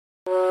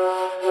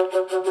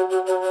I'm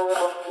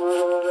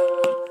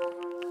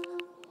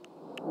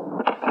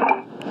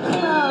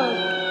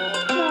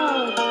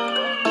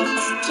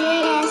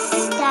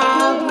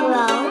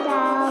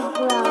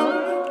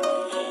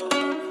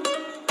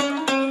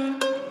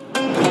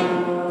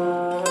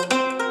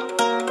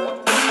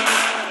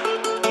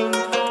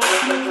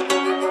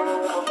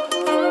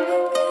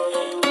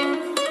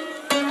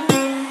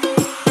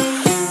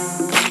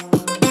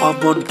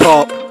on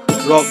top,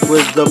 rock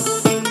with the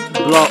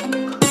block,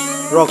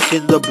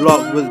 rocking the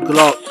block with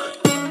Glock.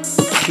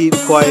 Keep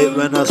quiet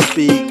when I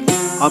speak.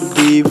 I'm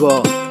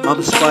diva,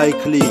 I'm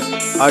Spike Lee.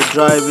 I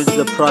drive in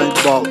the prime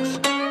box,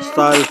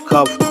 style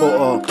cuff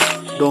cutter.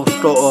 Don't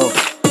stutter,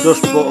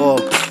 just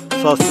butter.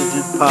 Sausage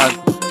in pan,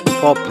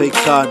 pop a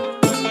can.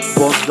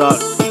 Bun that,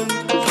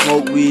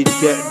 smoke weed,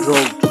 get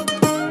drugged.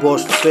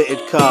 Bust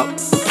fitted cap,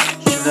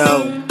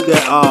 Chanel,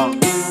 get out.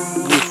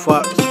 You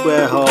fat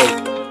square hole.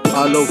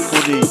 I love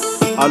honey,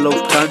 I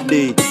love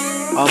candy.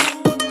 I'm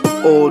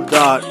all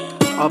that,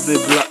 I'm a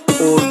black,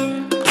 all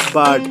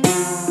bad.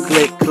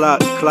 Click, clack,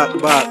 clack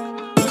back.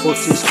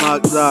 Pussy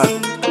smack that.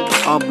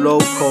 I'm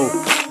local,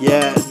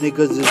 yeah,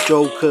 niggas is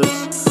jokers.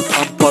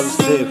 I'm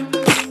positive.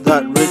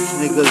 That rich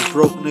niggas,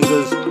 broke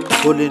niggas,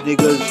 bully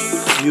niggas.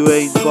 You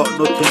ain't got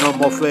nothing on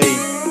my fame.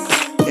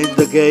 In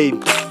the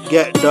game,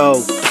 get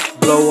dough,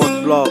 blow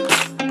on block,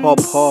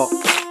 pop hot.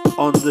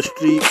 On the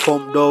street,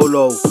 pump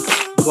dolo.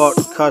 Got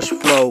cash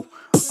flow,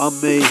 I'm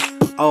me,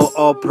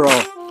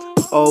 opera.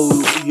 Oh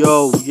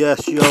yo,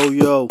 yes yo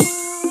yo.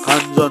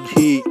 Hands on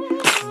heat,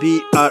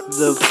 beat at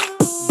the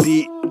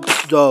beat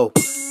though.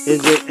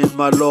 Is it in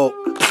my luck?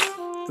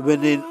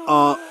 Winning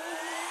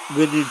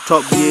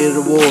Top Gear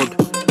award.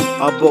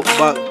 I book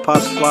back,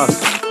 pass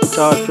fast,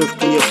 charge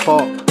 50 a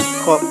pop,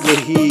 cop the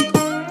heat.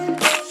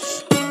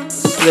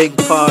 Sling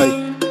pie,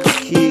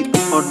 keep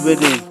on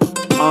winning,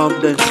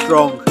 armed and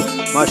strong,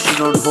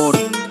 mashing on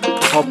hunt.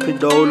 Hopping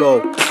dolo,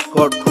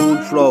 got cool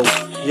flow,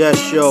 yes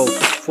yo,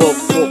 fuck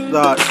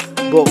that,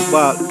 book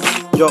back,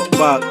 jog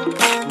back,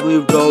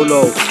 move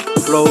dolo,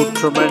 flow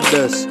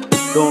tremendous,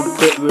 don't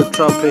quit with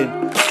trapping,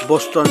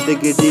 bust on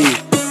diggity,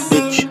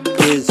 bitch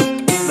is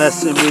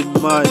messing with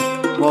my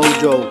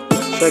mojo,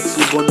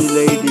 sexy bunny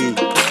lady,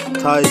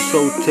 tie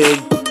so thin,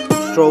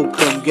 stroke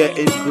I'm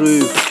getting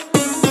groove,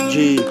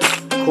 G,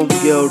 come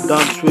girl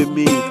dance with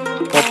me,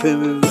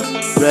 popping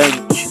with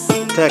wrench,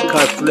 tech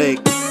I flick,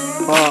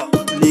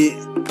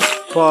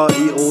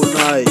 party all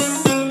night,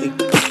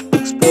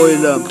 spoil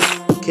them,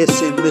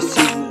 kissing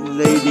missing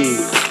lady,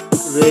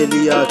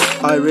 really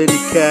I really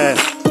care,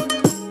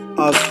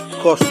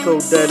 Costo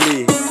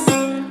Deli,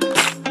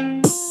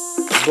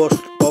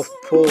 bust off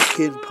pork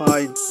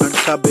pine and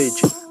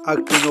cabbage,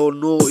 acting all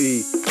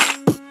naughty,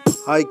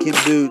 hiking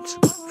boots,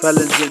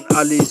 felons in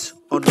alleys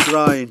on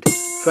grind,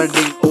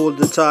 fending all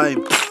the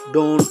time,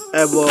 don't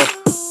ever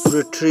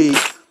retreat,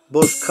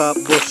 bus cap,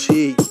 bus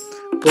heat,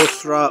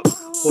 bus rap,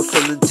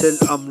 hustle until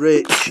I'm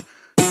rich.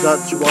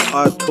 That's what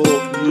I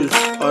thought. You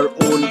are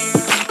all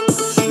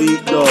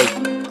sweet though.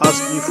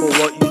 Ask me for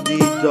what you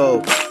need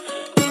though.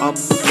 I'm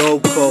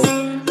local.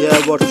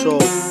 Yeah, what's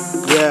up?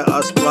 Yeah,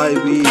 I supply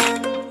weed.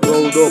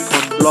 Rolled up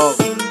on block.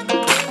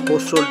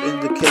 Hustled in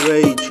the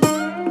carriage.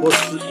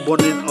 Hustled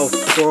bunning of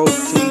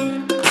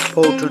protein.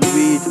 Potent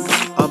weed.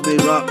 I'm a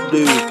rap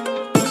dude.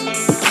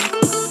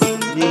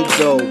 Need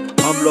though.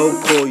 I'm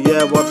local.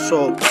 Yeah, what's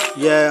up?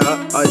 Yeah,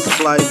 I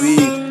supply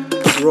weed.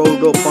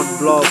 Rolled up on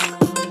block,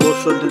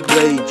 hustled in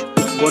rage,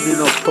 bunning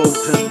of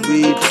potent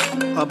weed.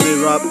 I'm a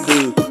rap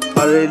dude, I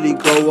really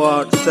go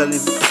out selling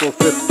for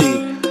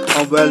 50.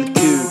 I'm well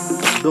cute,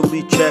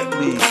 dummy check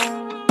me,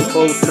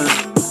 potent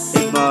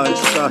in my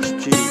stash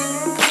G.